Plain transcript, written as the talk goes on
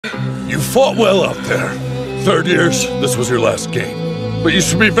You fought well out there. Third years, this was your last game. But you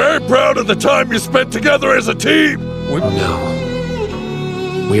should be very proud of the time you spent together as a team! No.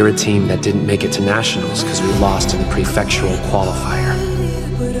 We're a team that didn't make it to nationals because we lost in the prefectural qualifier.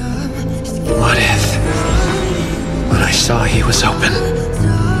 What if, when I saw he was open,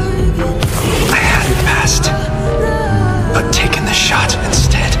 I hadn't passed, but taken the shot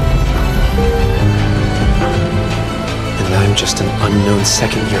instead? And I'm just an unknown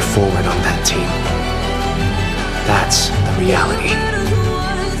second year forward on that team. That's the reality.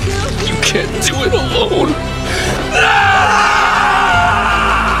 You can't do it alone.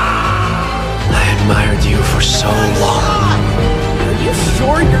 I admired you for so long. Are you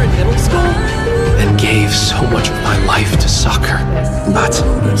sure you're in middle school? And gave so much of my life to soccer. But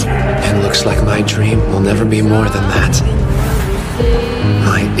it looks like my dream will never be more than that.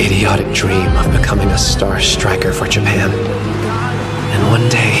 My idiotic dream of becoming a star striker for Japan. And one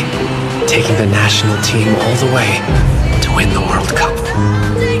day, taking the national team all the way to win the World Cup.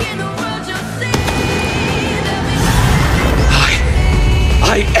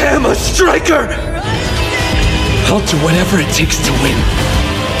 I am a striker! I'll do whatever it takes to win.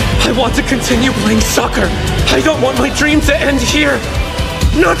 I want to continue playing soccer. I don't want my dream to end here.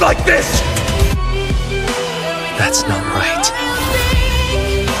 Not like this! That's not right.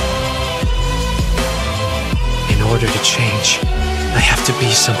 In order to change, I have to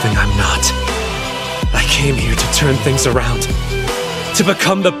be something I'm not. I came here to turn things around. To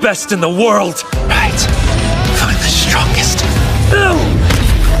become the best in the world. Right. Find the strongest.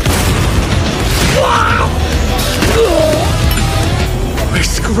 We're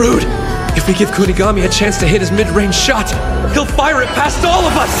screwed. If we give Kunigami a chance to hit his mid-range shot, he'll fire it past all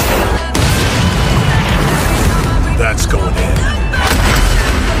of us! That's going in.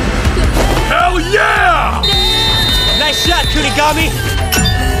 Hell yeah! Nice shot, Kunigami!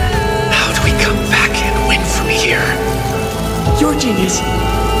 How do we come back and win from here? Your genius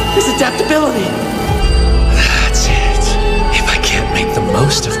is adaptability. That's it. If I can't make the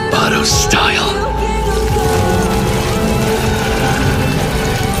most of Bado's style,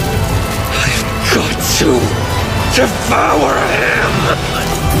 I've got to devour him!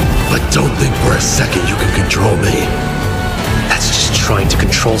 But don't think for a second you can control me. That's just trying to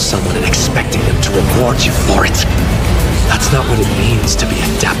control someone and expecting them to reward you for it. That's not what it means to be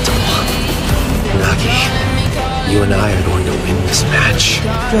adaptable. Nagi, you and I are going to win this match.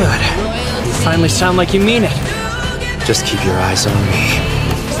 Good. You finally sound like you mean it. Just keep your eyes on me.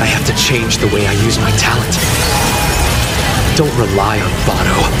 I have to change the way I use my talent. Don't rely on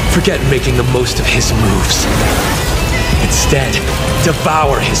Bado. Forget making the most of his moves. Instead,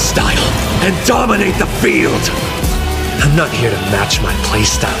 devour his style and dominate the field. I'm not here to match my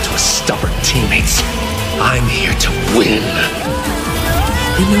playstyle to a stubborn teammates. I'm here to win.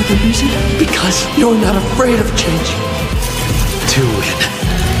 You know the reason? Because you're not afraid of change. To win.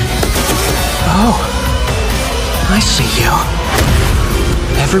 Oh, I see you.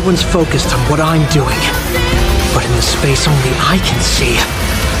 Everyone's focused on what I'm doing, but in the space only I can see.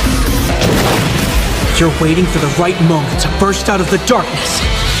 You're waiting for the right moment to burst out of the darkness,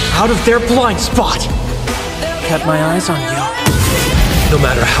 out of their blind spot. Kept my eyes on you. No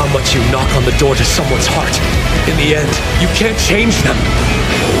matter how much you knock on the door to someone's heart, in the end, you can't change them.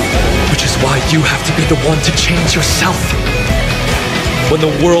 Which is why you have to be the one to change yourself. When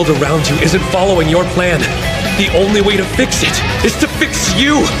the world around you isn't following your plan, the only way to fix it is to fix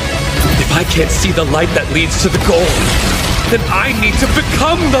you. If I can't see the light that leads to the goal, then I need to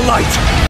become the light.